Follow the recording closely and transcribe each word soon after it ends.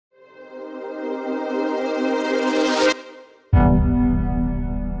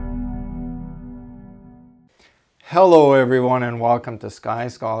Hello everyone and welcome to Sky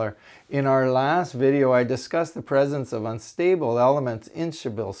Scholar. In our last video I discussed the presence of unstable elements in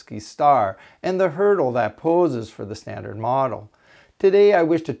Cybulski's star and the hurdle that poses for the Standard Model. Today I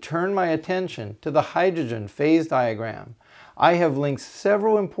wish to turn my attention to the hydrogen phase diagram. I have linked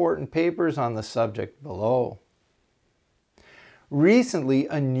several important papers on the subject below. Recently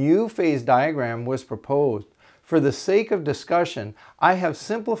a new phase diagram was proposed. For the sake of discussion, I have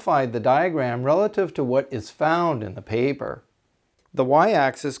simplified the diagram relative to what is found in the paper. The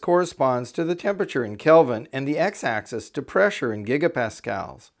y-axis corresponds to the temperature in Kelvin and the x-axis to pressure in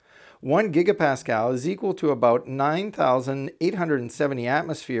gigapascals. 1 gigapascal is equal to about 9,870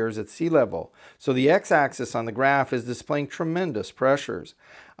 atmospheres at sea level, so the x-axis on the graph is displaying tremendous pressures.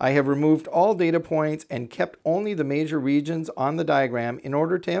 I have removed all data points and kept only the major regions on the diagram in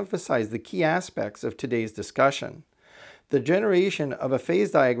order to emphasize the key aspects of today's discussion. The generation of a phase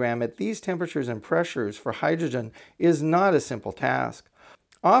diagram at these temperatures and pressures for hydrogen is not a simple task.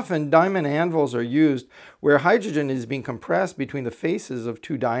 Often diamond anvils are used where hydrogen is being compressed between the faces of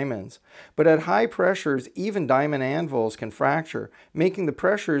two diamonds. But at high pressures, even diamond anvils can fracture, making the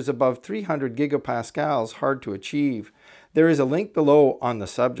pressures above 300 gigapascals hard to achieve. There is a link below on the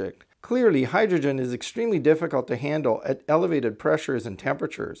subject. Clearly, hydrogen is extremely difficult to handle at elevated pressures and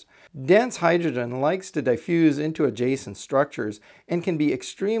temperatures. Dense hydrogen likes to diffuse into adjacent structures and can be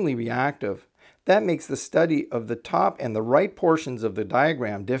extremely reactive. That makes the study of the top and the right portions of the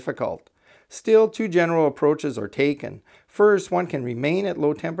diagram difficult. Still, two general approaches are taken. First, one can remain at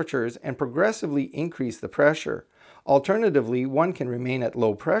low temperatures and progressively increase the pressure. Alternatively, one can remain at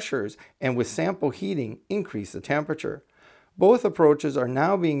low pressures and with sample heating increase the temperature. Both approaches are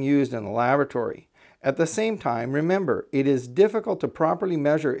now being used in the laboratory. At the same time, remember, it is difficult to properly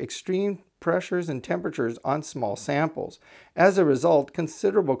measure extreme pressures and temperatures on small samples. As a result,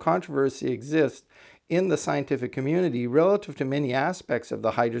 considerable controversy exists in the scientific community relative to many aspects of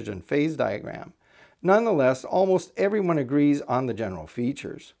the hydrogen phase diagram. Nonetheless, almost everyone agrees on the general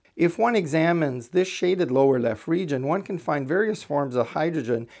features. If one examines this shaded lower left region, one can find various forms of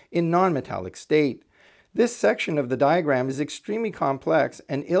hydrogen in non-metallic state. This section of the diagram is extremely complex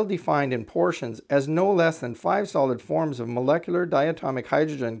and ill-defined in portions, as no less than 5 solid forms of molecular diatomic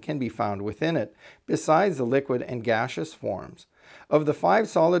hydrogen can be found within it, besides the liquid and gaseous forms. Of the 5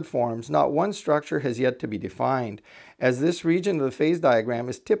 solid forms, not one structure has yet to be defined, as this region of the phase diagram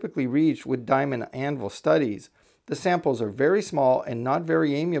is typically reached with diamond anvil studies. The samples are very small and not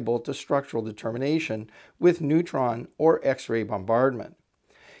very amiable to structural determination with neutron or X-ray bombardment.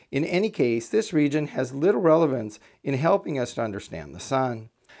 In any case, this region has little relevance in helping us to understand the Sun.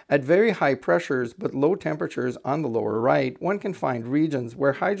 At very high pressures but low temperatures on the lower right, one can find regions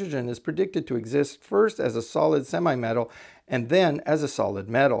where hydrogen is predicted to exist first as a solid semimetal and then as a solid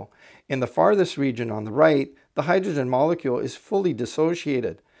metal. In the farthest region on the right, the hydrogen molecule is fully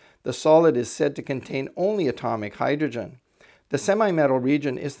dissociated. The solid is said to contain only atomic hydrogen. The semimetal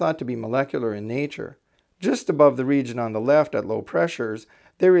region is thought to be molecular in nature. Just above the region on the left at low pressures,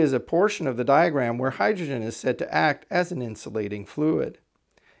 there is a portion of the diagram where hydrogen is said to act as an insulating fluid.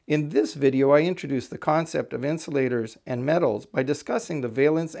 In this video, I introduce the concept of insulators and metals by discussing the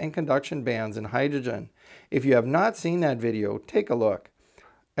valence and conduction bands in hydrogen. If you have not seen that video, take a look.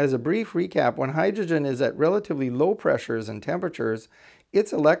 As a brief recap, when hydrogen is at relatively low pressures and temperatures,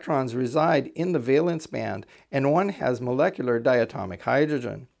 its electrons reside in the valence band and one has molecular diatomic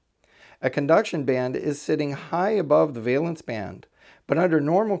hydrogen. A conduction band is sitting high above the valence band. But under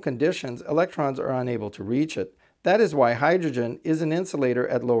normal conditions, electrons are unable to reach it. That is why hydrogen is an insulator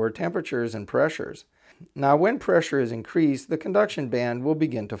at lower temperatures and pressures. Now, when pressure is increased, the conduction band will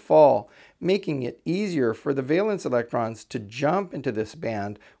begin to fall, making it easier for the valence electrons to jump into this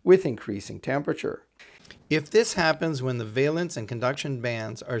band with increasing temperature. If this happens when the valence and conduction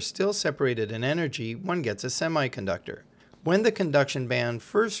bands are still separated in energy, one gets a semiconductor. When the conduction band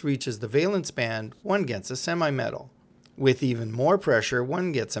first reaches the valence band, one gets a semimetal. With even more pressure,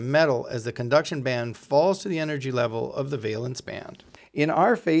 one gets a metal as the conduction band falls to the energy level of the valence band. In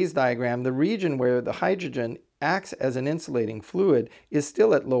our phase diagram, the region where the hydrogen acts as an insulating fluid is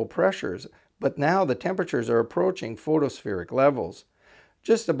still at low pressures, but now the temperatures are approaching photospheric levels.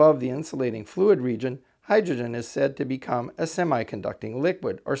 Just above the insulating fluid region, hydrogen is said to become a semiconducting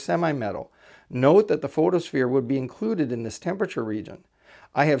liquid or semimetal. Note that the photosphere would be included in this temperature region.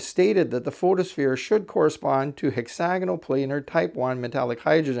 I have stated that the photosphere should correspond to hexagonal planar type 1 metallic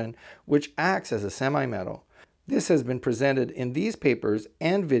hydrogen, which acts as a semimetal. This has been presented in these papers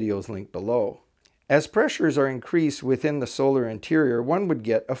and videos linked below. As pressures are increased within the solar interior, one would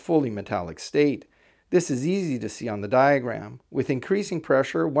get a fully metallic state. This is easy to see on the diagram. With increasing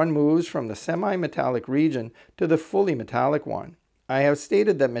pressure, one moves from the semi-metallic region to the fully metallic one. I have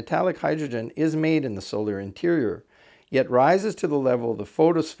stated that metallic hydrogen is made in the solar interior, yet rises to the level of the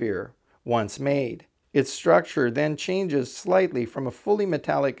photosphere once made. Its structure then changes slightly from a fully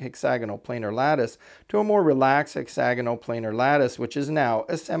metallic hexagonal planar lattice to a more relaxed hexagonal planar lattice, which is now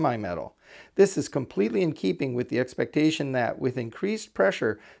a semi-metal. This is completely in keeping with the expectation that with increased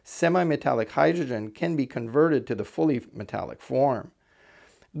pressure, semi-metallic hydrogen can be converted to the fully metallic form.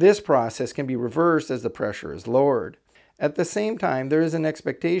 This process can be reversed as the pressure is lowered. At the same time, there is an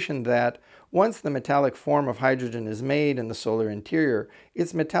expectation that once the metallic form of hydrogen is made in the solar interior,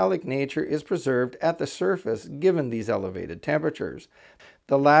 its metallic nature is preserved at the surface given these elevated temperatures.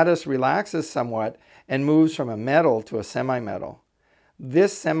 The lattice relaxes somewhat and moves from a metal to a semi-metal.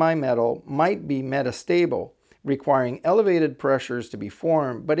 This semi-metal might be metastable, requiring elevated pressures to be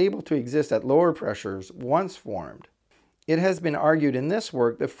formed, but able to exist at lower pressures once formed. It has been argued in this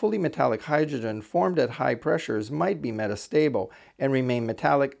work that fully metallic hydrogen formed at high pressures might be metastable and remain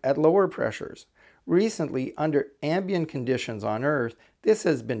metallic at lower pressures. Recently, under ambient conditions on Earth, this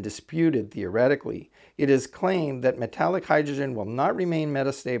has been disputed theoretically. It is claimed that metallic hydrogen will not remain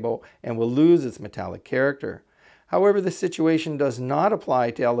metastable and will lose its metallic character. However, the situation does not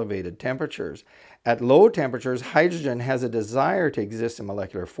apply to elevated temperatures. At low temperatures, hydrogen has a desire to exist in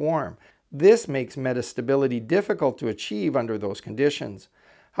molecular form. This makes metastability difficult to achieve under those conditions.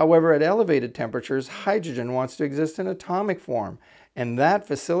 However, at elevated temperatures, hydrogen wants to exist in atomic form, and that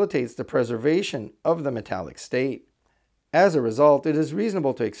facilitates the preservation of the metallic state. As a result, it is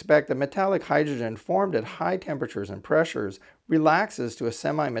reasonable to expect that metallic hydrogen formed at high temperatures and pressures relaxes to a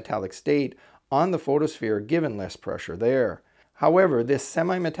semi-metallic state on the photosphere given less pressure there. However, this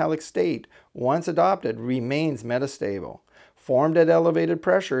semi-metallic state, once adopted, remains metastable. Formed at elevated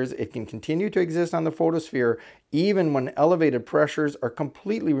pressures, it can continue to exist on the photosphere even when elevated pressures are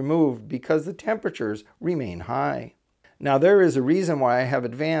completely removed because the temperatures remain high. Now, there is a reason why I have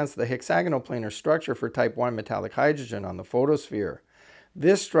advanced the hexagonal planar structure for type 1 metallic hydrogen on the photosphere.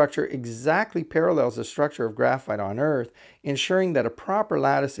 This structure exactly parallels the structure of graphite on Earth, ensuring that a proper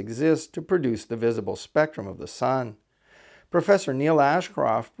lattice exists to produce the visible spectrum of the Sun. Professor Neil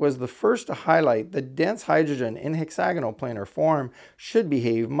Ashcroft was the first to highlight that dense hydrogen in hexagonal planar form should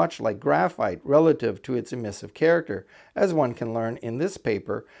behave much like graphite relative to its emissive character, as one can learn in this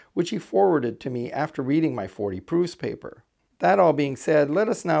paper, which he forwarded to me after reading my 40 proofs paper. That all being said, let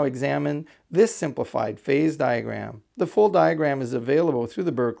us now examine this simplified phase diagram. The full diagram is available through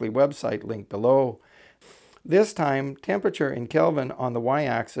the Berkeley website linked below. This time, temperature in Kelvin on the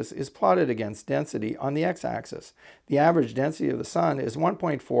y-axis is plotted against density on the x-axis. The average density of the Sun is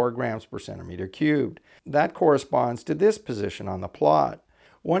 1.4 grams per centimeter cubed. That corresponds to this position on the plot.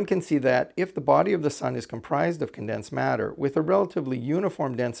 One can see that if the body of the Sun is comprised of condensed matter with a relatively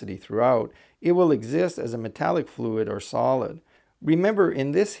uniform density throughout, it will exist as a metallic fluid or solid. Remember,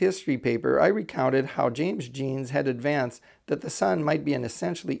 in this history paper, I recounted how James Jeans had advanced that the Sun might be an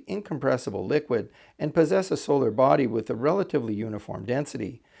essentially incompressible liquid and possess a solar body with a relatively uniform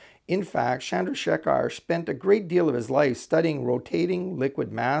density. In fact, Chandrasekhar spent a great deal of his life studying rotating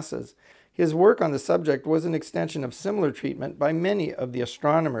liquid masses. His work on the subject was an extension of similar treatment by many of the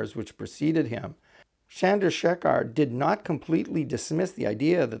astronomers which preceded him. Chandrasekhar did not completely dismiss the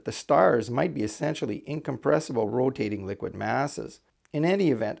idea that the stars might be essentially incompressible rotating liquid masses. In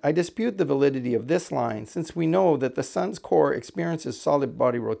any event, I dispute the validity of this line since we know that the Sun's core experiences solid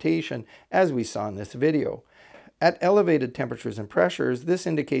body rotation as we saw in this video. At elevated temperatures and pressures, this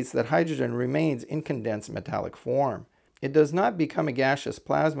indicates that hydrogen remains in condensed metallic form. It does not become a gaseous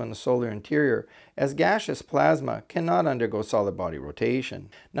plasma in the solar interior, as gaseous plasma cannot undergo solid body rotation.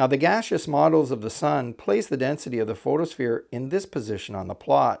 Now, the gaseous models of the Sun place the density of the photosphere in this position on the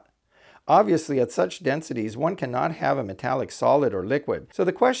plot. Obviously, at such densities, one cannot have a metallic solid or liquid. So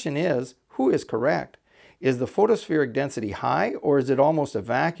the question is, who is correct? Is the photospheric density high, or is it almost a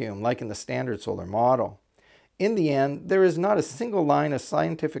vacuum like in the standard solar model? In the end, there is not a single line of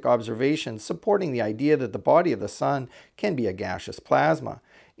scientific observation supporting the idea that the body of the Sun can be a gaseous plasma.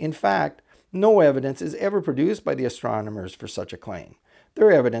 In fact, no evidence is ever produced by the astronomers for such a claim.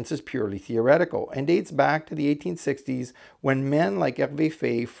 Their evidence is purely theoretical and dates back to the 1860s when men like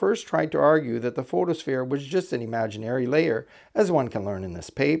Phys first tried to argue that the photosphere was just an imaginary layer, as one can learn in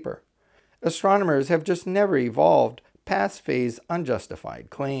this paper. Astronomers have just never evolved past Phys' unjustified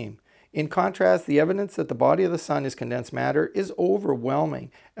claim. In contrast, the evidence that the body of the Sun is condensed matter is overwhelming,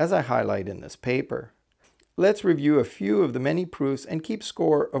 as I highlight in this paper. Let's review a few of the many proofs and keep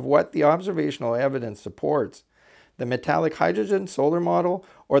score of what the observational evidence supports: the metallic hydrogen solar model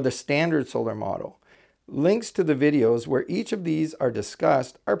or the standard solar model. Links to the videos where each of these are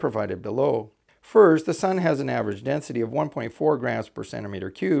discussed are provided below. First, the Sun has an average density of 1.4 grams per centimeter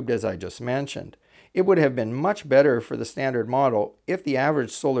cubed, as I just mentioned. It would have been much better for the standard model if the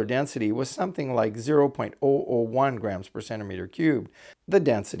average solar density was something like 0.001 grams per centimeter cubed, the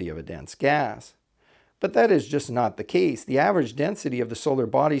density of a dense gas. But that is just not the case. The average density of the solar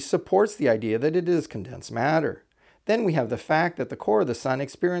body supports the idea that it is condensed matter. Then we have the fact that the core of the Sun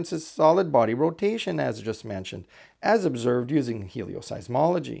experiences solid body rotation, as just mentioned, as observed using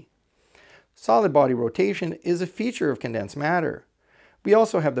helioseismology. Solid body rotation is a feature of condensed matter. We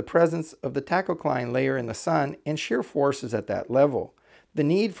also have the presence of the tachocline layer in the Sun and shear forces at that level. The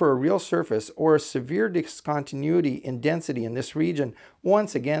need for a real surface or a severe discontinuity in density in this region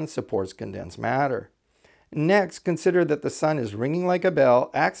once again supports condensed matter. Next, consider that the Sun is ringing like a bell,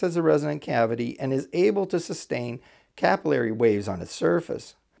 acts as a resonant cavity, and is able to sustain capillary waves on its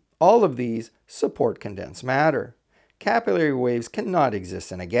surface. All of these support condensed matter. Capillary waves cannot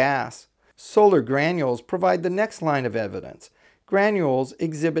exist in a gas. Solar granules provide the next line of evidence. Granules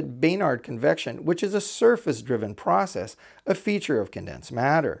exhibit Baynard convection, which is a surface-driven process, a feature of condensed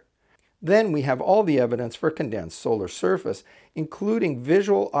matter. Then we have all the evidence for condensed solar surface, including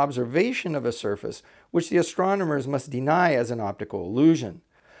visual observation of a surface, which the astronomers must deny as an optical illusion.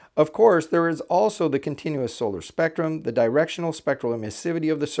 Of course, there is also the continuous solar spectrum, the directional spectral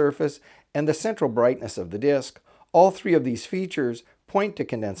emissivity of the surface, and the central brightness of the disk. All three of these features point to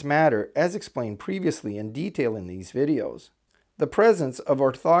condensed matter, as explained previously in detail in these videos. The presence of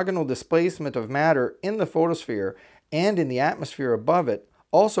orthogonal displacement of matter in the photosphere and in the atmosphere above it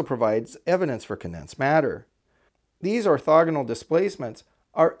also provides evidence for condensed matter. These orthogonal displacements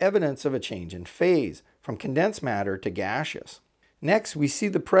are evidence of a change in phase, from condensed matter to gaseous. Next, we see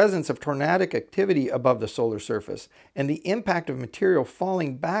the presence of tornadic activity above the solar surface and the impact of material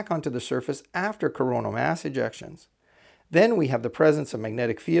falling back onto the surface after coronal mass ejections. Then we have the presence of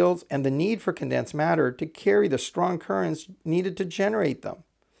magnetic fields and the need for condensed matter to carry the strong currents needed to generate them.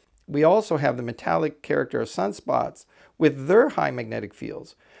 We also have the metallic character of sunspots with their high magnetic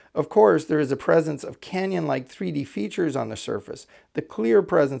fields. Of course, there is a presence of canyon-like 3D features on the surface, the clear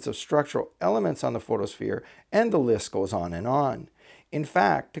presence of structural elements on the photosphere, and the list goes on and on. In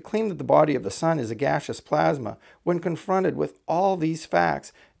fact, to claim that the body of the Sun is a gaseous plasma, when confronted with all these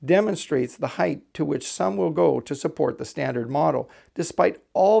facts, demonstrates the height to which some will go to support the standard model, despite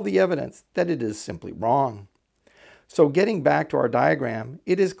all the evidence that it is simply wrong. So getting back to our diagram,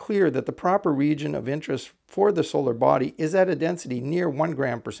 it is clear that the proper region of interest for the solar body is at a density near 1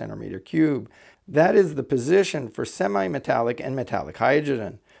 gram per centimeter cube. That is the position for semi-metallic and metallic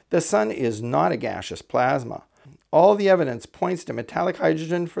hydrogen. The Sun is not a gaseous plasma. All the evidence points to metallic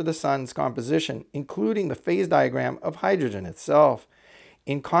hydrogen for the Sun's composition, including the phase diagram of hydrogen itself.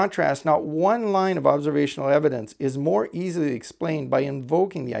 In contrast, not one line of observational evidence is more easily explained by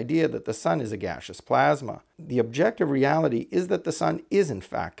invoking the idea that the Sun is a gaseous plasma. The objective reality is that the Sun is in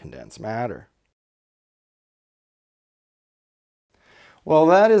fact condensed matter. Well,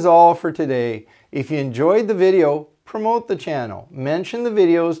 that is all for today. If you enjoyed the video, promote the channel, mention the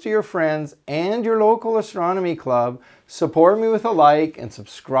videos to your friends and your local astronomy club, support me with a like, and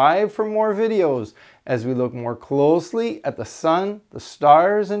subscribe for more videos as we look more closely at the Sun, the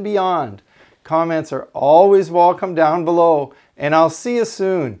stars, and beyond. Comments are always welcome down below, and I'll see you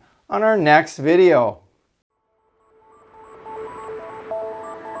soon on our next video.